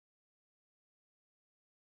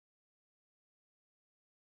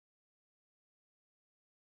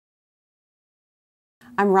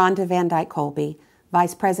I'm Rhonda Van Dyke Colby,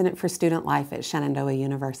 Vice President for Student Life at Shenandoah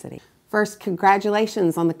University. First,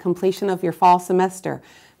 congratulations on the completion of your fall semester.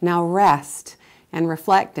 Now rest and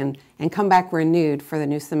reflect and come back renewed for the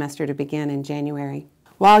new semester to begin in January.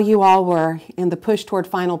 While you all were in the push toward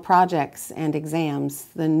final projects and exams,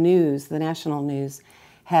 the news, the national news,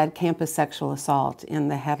 had campus sexual assault in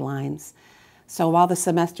the headlines. So while the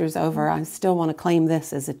semester's over, I still want to claim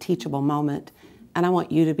this as a teachable moment, and I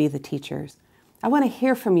want you to be the teachers. I want to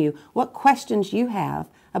hear from you what questions you have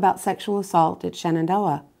about sexual assault at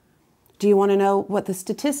Shenandoah. Do you want to know what the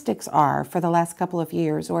statistics are for the last couple of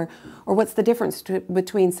years, or what's the difference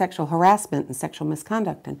between sexual harassment and sexual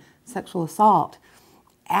misconduct and sexual assault?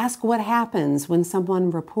 Ask what happens when someone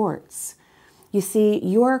reports. You see,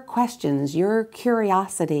 your questions, your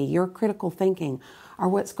curiosity, your critical thinking are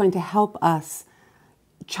what's going to help us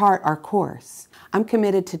chart our course. I'm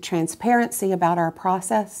committed to transparency about our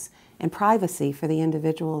process and privacy for the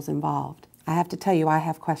individuals involved. I have to tell you, I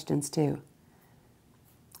have questions too.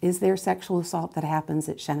 Is there sexual assault that happens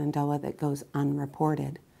at Shenandoah that goes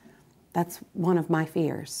unreported? That's one of my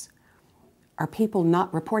fears. Are people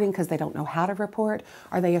not reporting because they don't know how to report?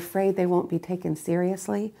 Are they afraid they won't be taken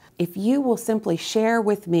seriously? If you will simply share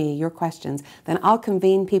with me your questions, then I'll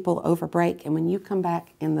convene people over break, and when you come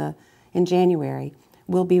back in January,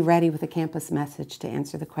 we'll be ready with a campus message to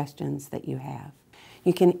answer the questions that you have.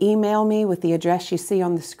 You can email me with the address you see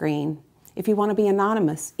on the screen. If you want to be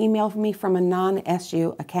anonymous, email me from a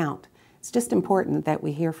non-SU account. It's just important that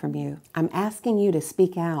we hear from you. I'm asking you to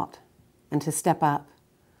speak out and to step up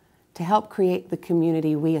to help create the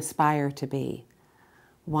community we aspire to be.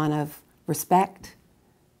 One of respect,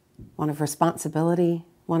 one of responsibility,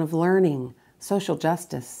 one of learning, social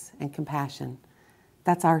justice, and compassion.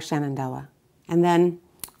 That's our Shenandoah. And then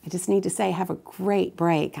I just need to say, have a great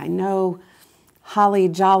break. I know holly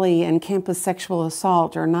jolly and campus sexual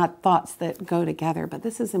assault are not thoughts that go together, but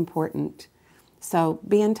this is important. So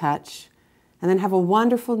be in touch, and then have a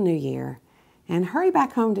wonderful new year, and hurry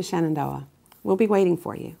back home to Shenandoah. We'll be waiting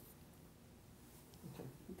for you.